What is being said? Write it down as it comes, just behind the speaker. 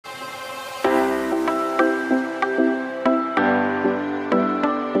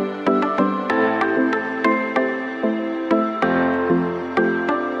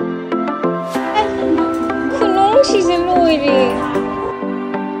kuiri.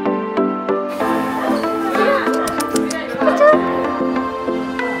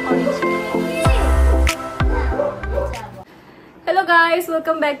 Hello guys,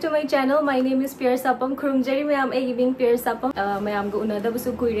 welcome back to my channel. My name is Pierre Sapam. Khurumjari mayam ai giving Pierre Sapam. Mayam go unada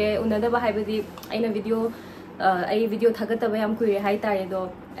busu kuire unada ba haibadi aina video thagataba yam kuire hai tare do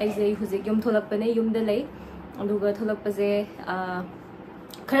ai je hujik yum tholakpane yum da lei aduga tholakpaje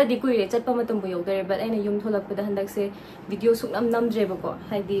khara di kuire chatpa matam bu yogdare but aina yum tholakpada handak se video suknam namdre ba ko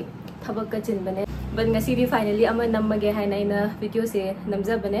haidi thabak ka chin bane but ngasi di finally ama nammage haina ina video se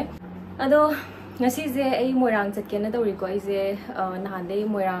namja bane ado ngasi je ai moirang chat kena dawri ko ai je nahande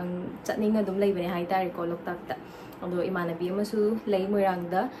moirang chatning adum lei bane hai tare ko Loktak ta ado imanabi amasu lei moirang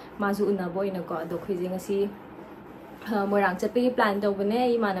da masu unabo ina ko ado khoi je ngasi moirang chatpe plan tawbane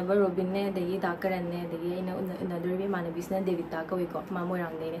imanaba Robin ne dagi dakaran ne dagi ina unadurbi manabis na Devita ko ko ma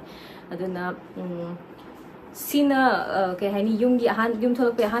moirang ne aduna sina ke hani yumgi yum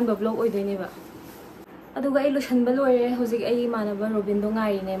tholok pe han ba vlog oi doine ba aduga ai lushan ba loire hojik ai manaba Robin do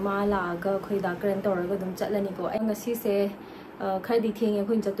ngai ne ma la ga khoi dakaran toraga dum chatlani ko ai ngasi se khadi thenge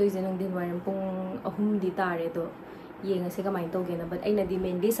khoi chatoi je nong din waram pung 3 di tare do yeng ase kamai togena but aina di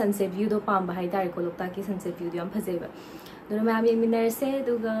mainly sunset view do pamba hai tare ko Loktak ki sunset view yam phajeba dona mayam yeng minar se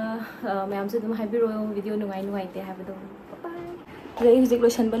duga mayam se dum haibiro video nungai nungai te ha do bye rei hujik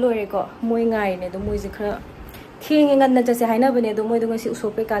lushan ba loire ko moi ngai ne do moi je khara theng ngan na jase haina bane do moi do ngasi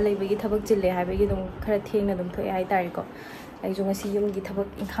usope ka lei bagi thabak chille ha bagi dum khara theng na dum thoi hai tare ko ai jo ngasi yum gi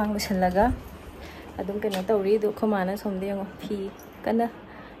thabak inkhang lushan laga adum kena tawri do khomana somde ngo phi kana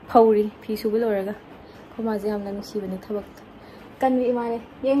phauri phi su bi loraga khoma je hamna nusi bani thabak kan wi mane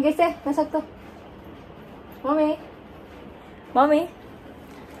yeng ge se nasak to mommy mommy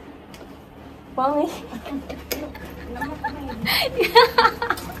mommy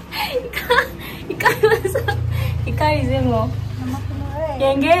ikai masa ikai je ngo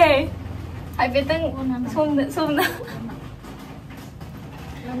yeng ge ai betang somna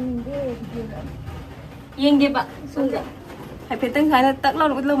yeng ge ba somna ai betang kana tak lo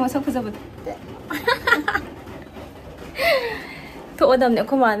lo masak phajab to adam ne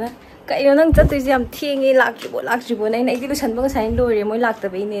khomana kaino nang chatui jam thengi lakji bo nai nai dilu san bang sain lore moi lakta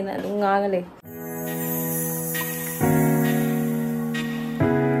be ne na nga nga le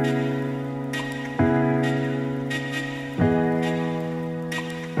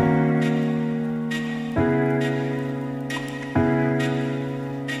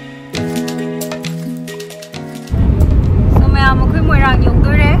so mai am khoi moi rang yong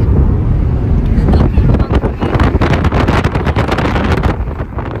do re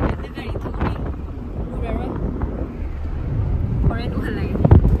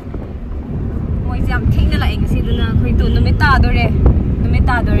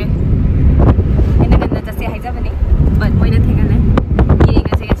Dore ina ganna ta se haija bani but moi na thengale ye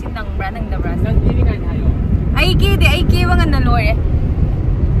ga se sin nang bra nang da bra nang ni ga hayo ai ke wangan na lore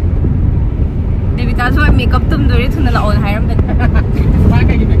Devita so makeup tum dore thuna la on hairam ben ba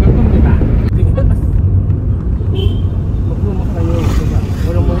ka gi makeup tum ba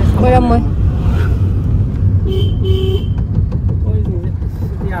moram moi oi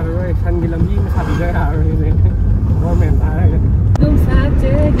ni ya rồi khan gi lam yi ma sa bi ga ha rồi ne wa men ta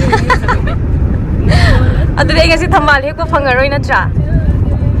adure ngasi thambal hek ko phangaroi na tra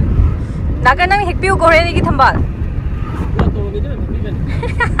naga nang hek piu ko re ni ki thambal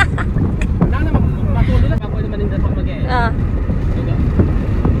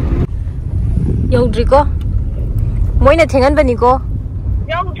yaudri ko moina thengan bani ko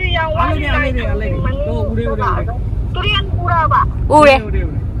yaudri yang wa turian pura ba ure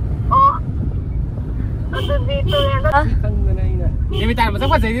oh Devita mà sắp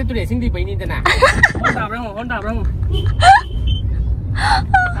qua giấy tôi để xin đi bấy đi thế nào? Con đạp đâu?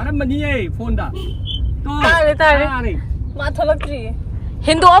 Sao mà đi ấy? Phone đạp. Ta đi. Mà thôi lắc gì?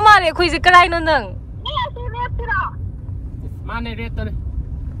 Hindu mà này khui gì cái này nữa nè? Mà này red thôi.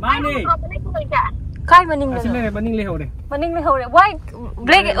 Mà này. Cái mà ninh này. Mà ninh lehau này. Mà ninh lehau này. White,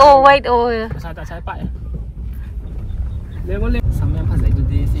 black, oh white, oh. Sao ta sai phải? Lehau lehau. Sao em phát giấy tôi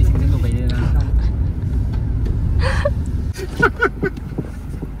đi xin xin cái bấy đi nào?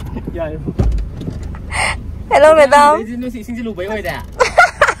 Hello madam. Xin lù bấy rồi à?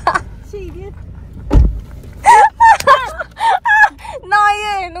 Chị biết. Nói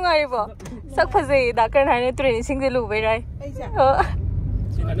ye, nó ngay bo. Sắc phật gì đã cần hai tuổi xin lù bấy rồi.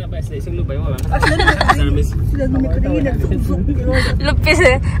 Xin anh bây giờ xin lù bấy rồi mà. Lù bấy.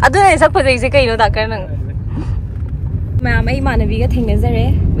 À tôi này sắc phật gì cái nó đã cần nè. Mà mấy bạn này vì cái thing này ra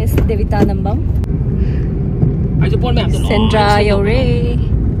đấy, Miss Devita nambam. Sandra Yore.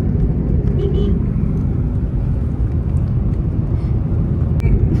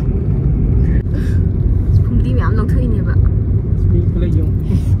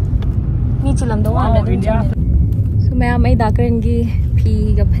 chilam do wan India so mayam ai dakrangi phi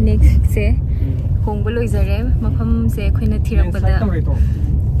ga phanek se hong boloi zare mafam se khoina thirak bada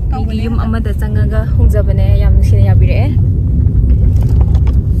igi yum amada changaga hongjabane yam sine yabire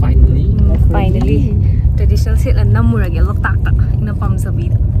finally traditional set la namurage Loktak ta ina pamsabi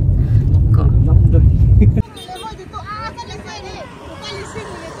ko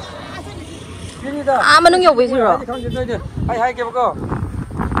manung yob siro hai ke bako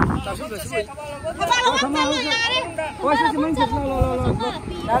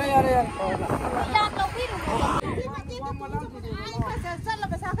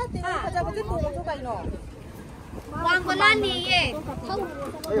Wang ko lan ni ye.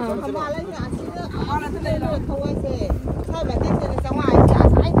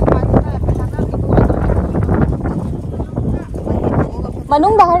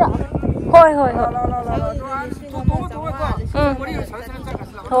 manung dah ra hoi hoi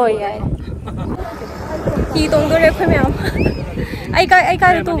hoi ai ki tong do re khoi myam ai ka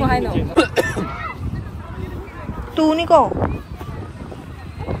tu ko hai no tu ni ko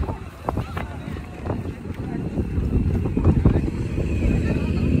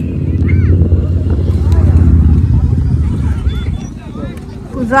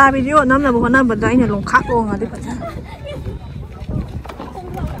ra video năm là một năm bật đây là lồng khác luôn à đi phải chăng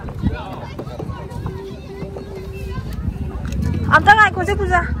anh ta ngay cô sẽ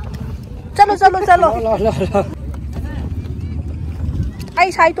ra chalo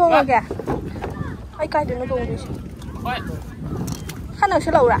ai sai tuông rồi kìa ai cài được nó tuông đi khăn nào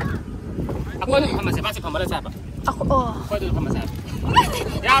sẽ lâu ra aku ni pama siapa sih pama siapa aku kau itu pama siapa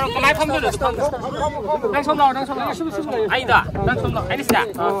ya orang kemai pama dulu nang som lo ai dah nang som lo ini sudah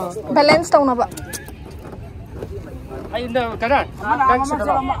balance tau na ba ai dah kanan nang som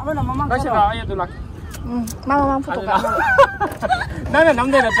lo ai tu lak mama foto ka nang nam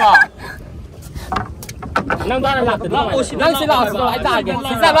deh na pa nang dah na nang sila ai dah ke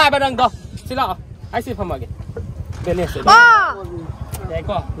sila ba ba nang do sila ai si pama ke balance đấy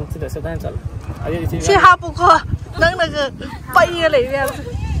có chỉ để sơ tán chọn chị học bụng kho nâng là bay lấy về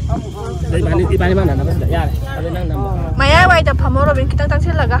đấy bạn nó bắt được ya này đây nâng mày ai vậy tập phàm rồi bên kia tăng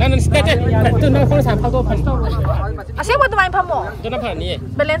trên là cái nâng đấy tôi nâng không sản phao tôi phần à xem tụi mày phàm mỏ tôi nâng phần này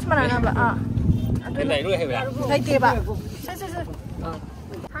balance mà nè bà à cái này luôn hay vậy đây kìa bà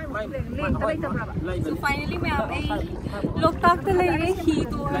so finally mẹ ấy Loktak tới lấy cái khí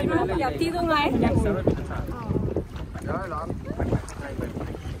tôi nó nhập tí tôi ngay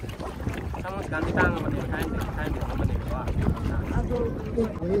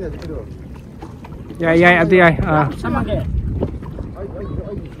ya ati ai sama ke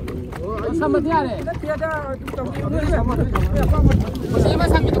sama dia ni masih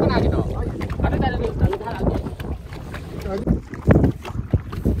masang gitu kena gitu ada lagi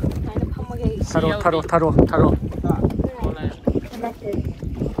tharo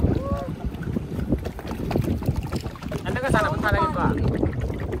anda ke sana bentar lagi Pak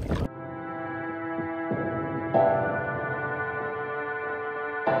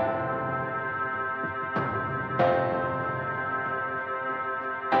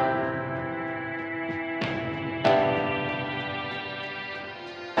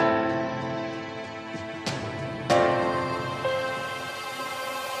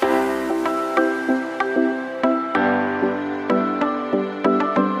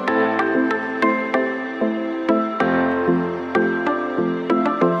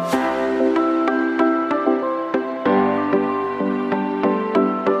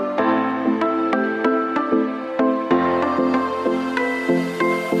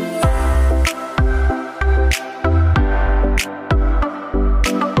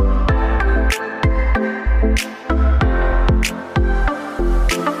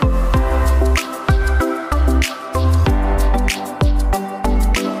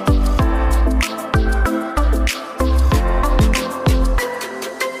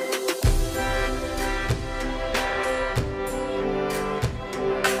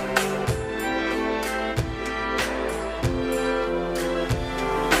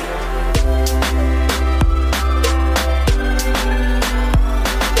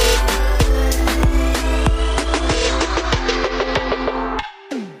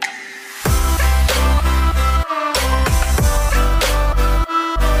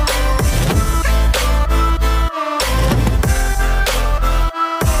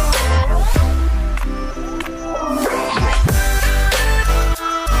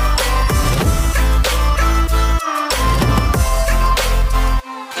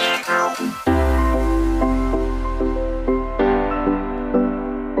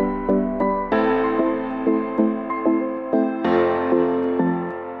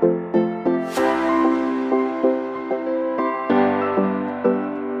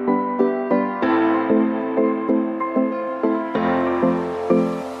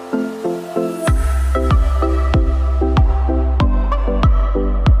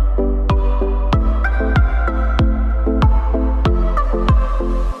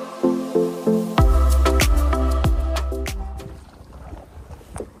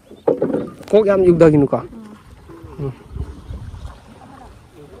Kok yam yuk daging nuka.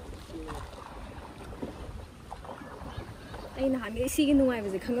 Ay nahan ngay sige nungay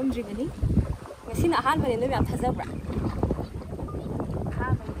basi khangam dri gani. Ngasi na han bani no yam thazabra.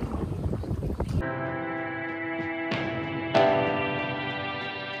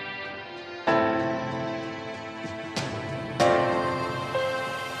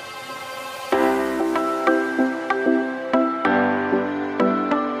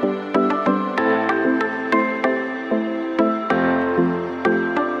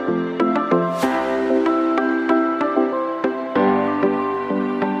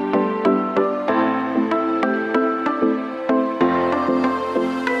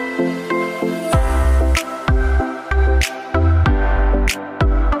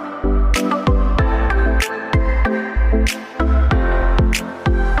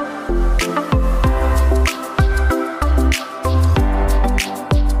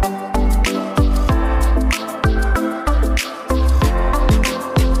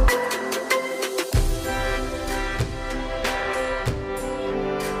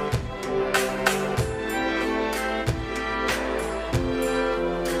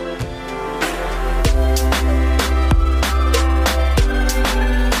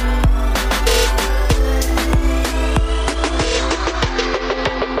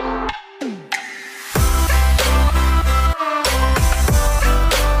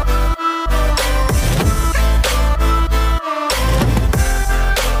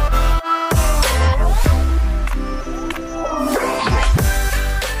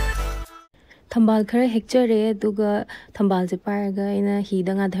 Thambal khara hekpare duga thambal je paraga ina hi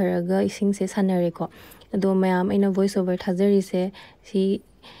danga dharaga ising se sanare ko ado mayam ina voice over thajari se si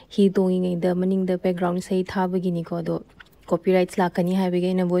hi tongi da maning da background sei thabagi ni ko do copyrights lakani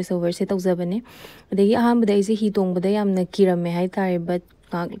haibege ina voice over se tawjabane adegi aham bada ise hi tong bada yamna kirame hai tare but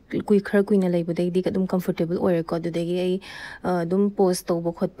kui khara kuina leibudai di kadum comfortable ore ko dudegi ai dum post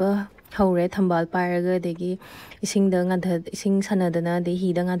tawba khotba haure thambal paraga degi ising da ngadha ising sanadana de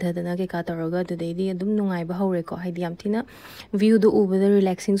hi da ngadha ke ka taraga dudei di adum nungai ba haure ko haidi yam thina view do ubada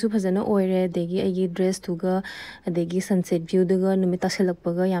relaxing su phajana oire degi ai dress tuga degi sunset view daga numita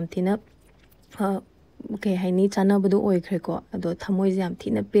selakpaga yam thina okay haini chana badu oikhre ko ado thamoi jam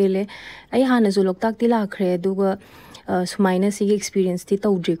thina pele ai hana ju loktak ti la khre duga sumaina si experience ti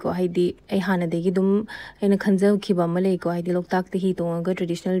tawdri ko haidi ai hana degi dum aina khanjau khiba malei ko haidi loktak ti hi tonga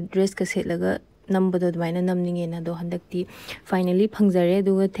traditional dress ka setlaga nambado dwaina namninge na do handakti finally phangjare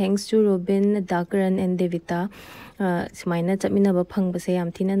duga thanks to Robin, Dakran and Devita sumaina chapmina ba phangbase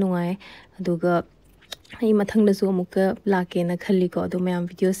yam thina nungai aduga ai mathang da su amuka lake na khalli ko do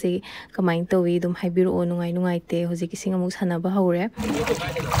mayam video se kamain tawi dum haibiro nungai nungai te hojiki sing amuk sana ba haure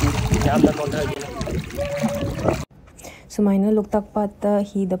sumaina Loktak pat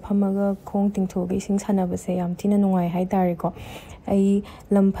hi da phamaga khong tingthoge sing sana ba se yam thina nungai hai tare ko ai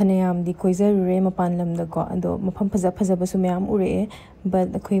lam phanayam di koizarure mapan lam da ko ado mafam phaja phaja ba su mayam ure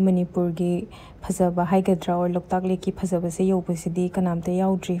but akhoi manipur gi phaja ba hai gadra or Loktak le ki phaja ba se yo ba se di kanamte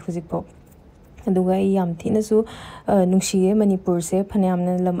yaudri hujik po aduga ai yam thina su nungsiye manipur se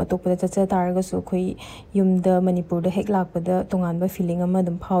phanayamna lam atokpa chacha taraga su khoi yumda manipur da hek lakpada tongan ba feeling ama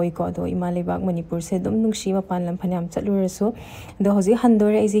dum phawi ko do ima lebak manipur se dum nungsi mapan lam phanayam chatlure su do hoji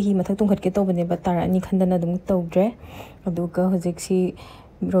handore ai ji hi mathak tungkhat ke to bane ba tara ani khandana dum tawdre aduga hojik si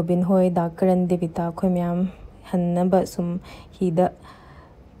Robin hoi Dakran Devita khoi myam hanna ba sum hi da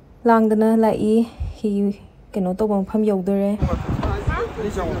langdana lai hi keno to bang pham yodore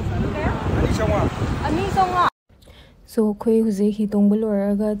so khoi huze hi tongba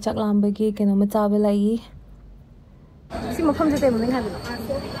loraga chaklambagi keno machaba lai si mafam jate maming habi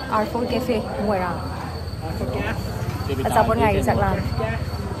R4 cafe moira achapon ngai chaklam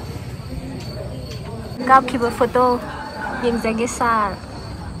kap khiba photo yengzage sar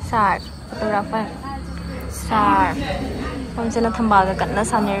photographer sar pamjana thambal ga kanna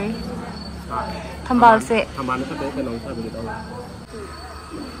saneri thambal se thambal ka te keno sa bi to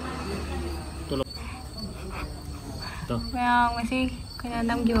Well, I see. Kaya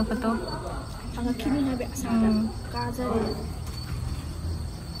nam give a photo. Ang kini habi asada kajare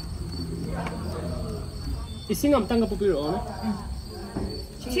ising am tanga pupiro na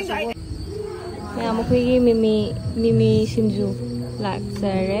singai Kaya mo kuigi mimi sinju like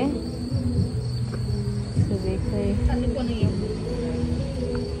sare. So they say.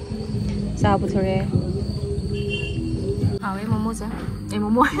 Sabu thore. Awe momo momo se.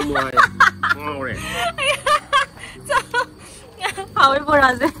 Momo. Ngore. How is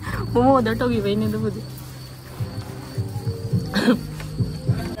bora se? Momo order to give ni to budi.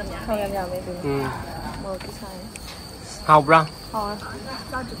 How yam me tu. Mo ki sai. How bra? How.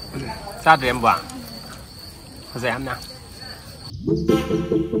 Sa được em vàng. Dễ em nào.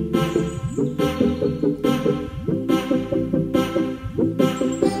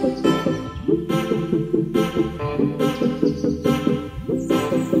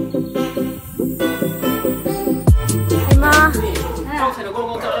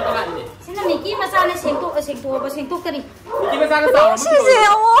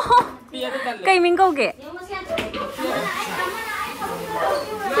 Cây mình câu kìa.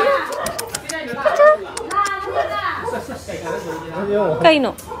 Cây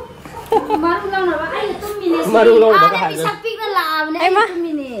nọ. Maru lâu đó cái em á.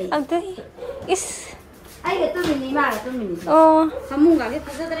 Anh thấy. Is.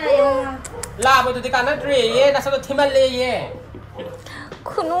 La bây giờ thì cả nó trì ye, nó sao thêm mal ye.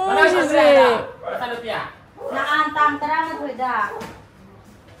 Không nói gì. Na an tam tara na thôi da.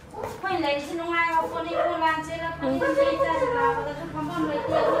 Thôi lấy xin ông ai học con đi cô làm chơi là con đi chơi ra là và cái không bao lấy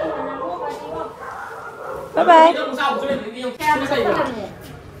tiền đi mà nó bye bye.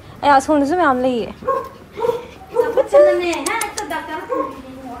 야, 손 좀 안 리.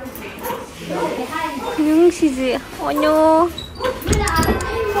 능시지. 안녕.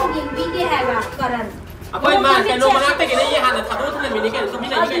 Ôi mà cái nồi nó cái này hàng là thằng đó thằng mình cái cái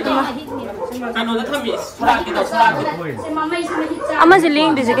này cái nồi nó thằng mình soda cái đó soda 아마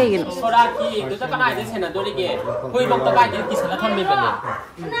질링 되지 cái gì? soda ki nó cái này thì nó đôi cái hồi lúc đó cái cái sản thằng mình vậy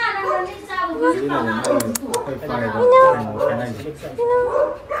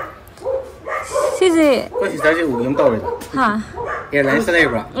시지. có chỉ sao chứ ủ giống tàu rồi hả? cái này sẽ đây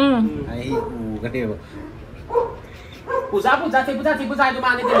rồi ấy ủ cái điều puja tu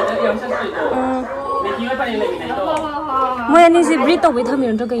mana dia dia yang saya itu ni kira apa yang lagi ni tu 뭐야 니 집 브리또 왜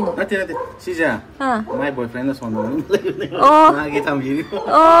타면 저 cái đó thế chị à hả? my boyfriend là son rồi cái thằng gì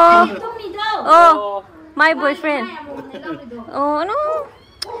my boyfriend nó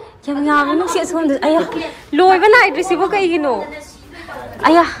nhầm nhầm nó sẽ xuống được ai à lùi bên này rồi xí vô cái gì nổ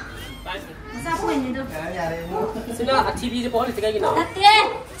ai à sila TV je boleh tiga gini Ate,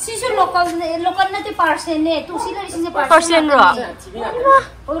 sisu lokal nanti parsen ne, tu sila di sini parsen ro.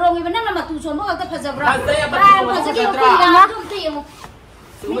 Orang ibu nama nama tu semua agak fazabra. Fazabra tu tu yang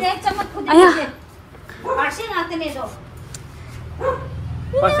ini camat kau dia. Parsen ate ne do.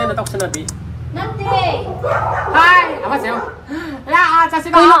 pasal nak tak senabi Nanti. hai apa sih ya saya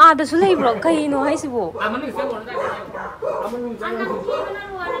sih cái nó ada sulai bro cái nó hay sih bu aman ni saya boleh Anak kita mana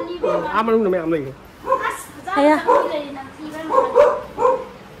luar ni. aman ni aman ni Ayah.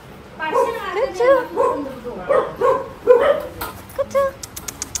 Kecil.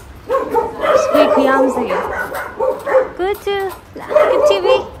 Sweet yam sih. Kecil. Kecil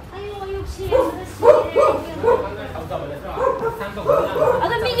bi.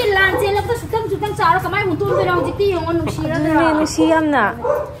 Agar mungkin lancar lah, tu sutang cara kemana untuk berang jadi yang orang nusira tu. Ini siam na.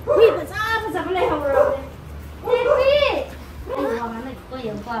 Wih, pasal boleh orang. Tapi,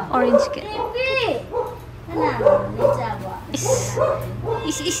 Orange ke. tapi, mana lejar buat. Is.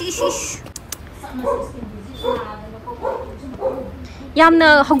 Yam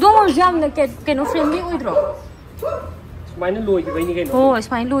na hogdong or yam na cái nó friendly oi dro. Smile nó lùi cái vậy như cái Oh,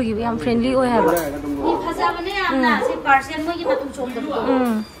 smile lùi cái yam friendly oi ha ba. Ni pasal mana yang na, si parcel mau kita tu cuma tu.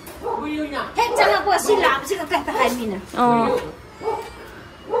 Hek jangan buat silap, sih kakak tak kami na.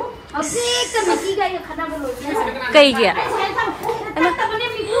 Asyik kan mesti gaya kena belum. Cây kìa. Tak boleh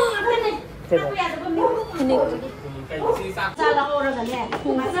minggu ni. Tapi ada minggu. Ini. Salah orang kan ya.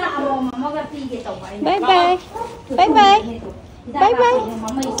 Masa amo mama kerti gitu. Bye bye. Bye bye. Bye bye.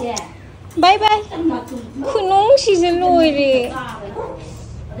 Mama isi. Bye bye. Khunung season loi ri.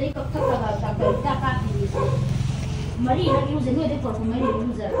 Đấy có thật là đặc biệt ta ta thì mấy nó yêu dân người đấy còn mấy yêu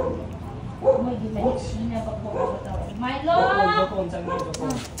dân mấy cái mấy xí này bọc bọc tao mày lo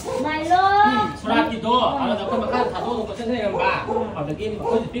surat itu kalau tak makan satu kau sendiri yang baเอาตะกี้มัน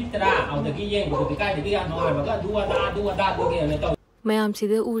ก็ปิดตราเอาตะกี้เย่งกูตะกี้ตะกี้น้อยมันก็ดูว่าตะกี้อะไรต่อ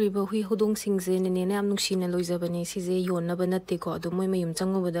ꯃꯌꯥꯝꯁꯤꯗ ꯎꯔꯤꯕ ꯍꯨꯏ ꯍꯧꯗꯣꯡꯁꯤꯡꯁꯦ ꯅꯦꯅꯦꯅ ꯌꯥꯝ ꯅꯨꯡꯁꯤꯅ ꯂꯣꯏꯖꯕꯅꯦ ꯁꯤꯁꯦ ꯌꯣꯟꯅꯕ ꯅꯠꯇꯦꯀꯣ ꯑꯗꯣ ꯃꯣꯏ ꯃꯌꯨꯝ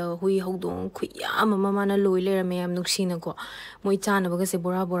ꯆꯪꯉꯨꯕꯗ ꯍꯨꯏ ꯍꯧꯗꯣꯡ ꯈꯨꯌꯥꯝ ꯑꯃ ꯃꯥꯅ ꯂꯣꯏ ꯂꯩꯔꯝꯃꯦ ꯌꯥꯝ ꯅꯨꯡꯁꯤꯅꯀꯣ ꯃꯣꯏ ꯆꯥꯅꯕꯒꯁꯦ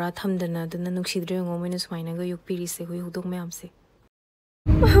ꯕꯣꯔꯥ ꯕꯣꯔꯥ ꯊꯝꯗꯅ ꯑꯗꯨꯅ ꯅꯨꯡꯁꯤꯗ꯭ꯔꯦ ꯌꯦꯡꯉꯣ ꯃꯣꯏꯅ ꯁꯨꯃꯥꯏꯅꯒ ꯌꯣꯛꯄꯤꯔꯤꯁꯦ ꯍꯨꯏ ꯍꯧꯗꯣꯡ ꯃꯌꯥꯝꯁꯦ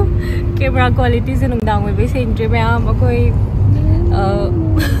ꯀꯦꯃꯦꯔꯥ ꯀ꯭ꯋꯥꯂꯤꯇꯤꯁꯦ ꯅꯨꯡꯗꯥꯡ ꯑꯣꯏꯕꯩ ꯁꯦꯡꯗ꯭ꯔꯦ ꯃꯌꯥꯝ ꯑꯩꯈꯣꯏ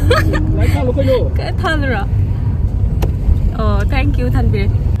ꯊꯥꯜꯂꯨꯔꯣ ꯊꯦꯡꯛ ꯌꯨ ꯊꯥꯟꯕꯤꯔꯦ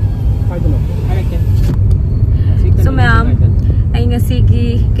ꯁꯣ ꯃꯌꯥꯝ ꯑꯩ ꯉꯁꯤꯒꯤ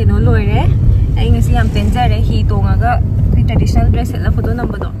ꯀꯩꯅꯣ ꯂꯣꯏꯔꯦ ai ngasi yam penjare hi tongaga koi traditional dress la photo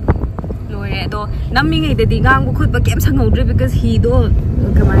number do lore do nammi ngai de dingang bu khut ba kem sangodre because hi do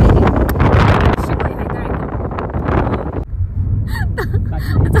kamai ni shikoi hai tare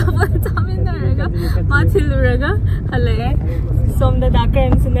ko tamin naraga ma thiluraga hale somda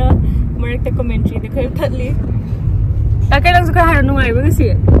dakram sina marak ta commentary de khar thatli ta kai lang su ka har nu ngai ba ngasi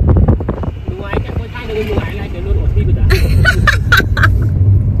nuai ka ko thai de nuai lai de luôn ot ti da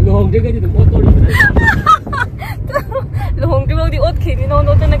Luhong dia kan dia ot ot luhong dia di ot khini no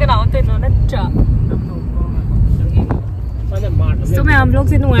no tena kana ot no na cha so मैं हम लोग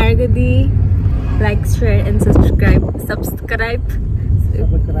से नुआएगा दी like share and subscribe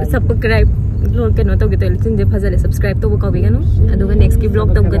लोग के no तो के तो listen जे फजले subscribe तो वो कभी का नो अदुगा next की vlog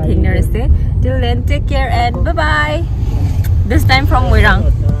तो गथिंग नरस्ते till then take care and bye bye this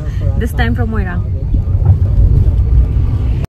time from Moirang